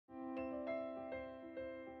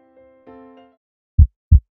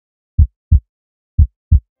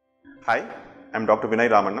Hi, I am Dr. Vinay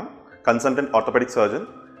Ramanna, Consultant Orthopedic Surgeon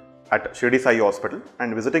at Shirdi Sai Hospital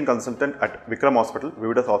and Visiting Consultant at Vikram Hospital,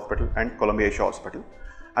 Vividas Hospital and Columbia Asia Hospital.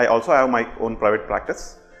 I also have my own private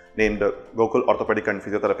practice named Gokul Orthopedic and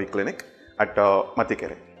Physiotherapy Clinic at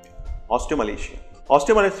Mathikere. Osteomalacia.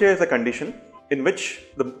 Osteomalacia is a condition in which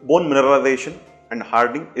the bone mineralization and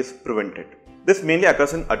hardening is prevented. This mainly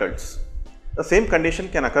occurs in adults. The same condition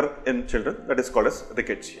can occur in children, that is called as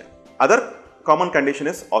Rickets. Other common condition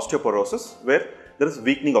is osteoporosis, where there is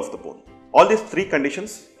weakening of the bone. All these three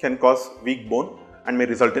conditions can cause weak bone and may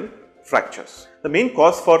result in fractures. The main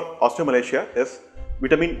cause for osteomalacia is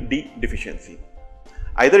vitamin D deficiency.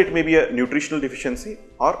 Either it may be a nutritional deficiency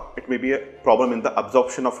or it may be a problem in the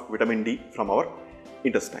absorption of vitamin D from our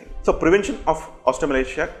intestine. So prevention of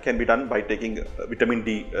osteomalacia can be done by taking vitamin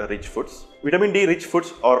D rich foods. Vitamin D rich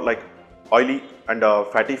foods are like oily and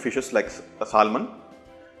fatty fishes like salmon,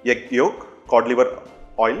 egg yolk, cod liver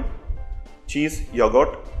oil, cheese,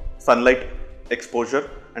 yogurt, sunlight exposure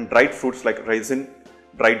and dried fruits like raisin,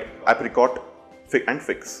 dried apricot and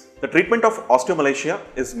figs. The treatment of osteomalacia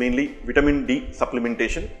is mainly vitamin D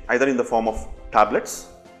supplementation either in the form of tablets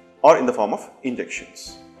or in the form of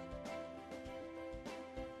injections.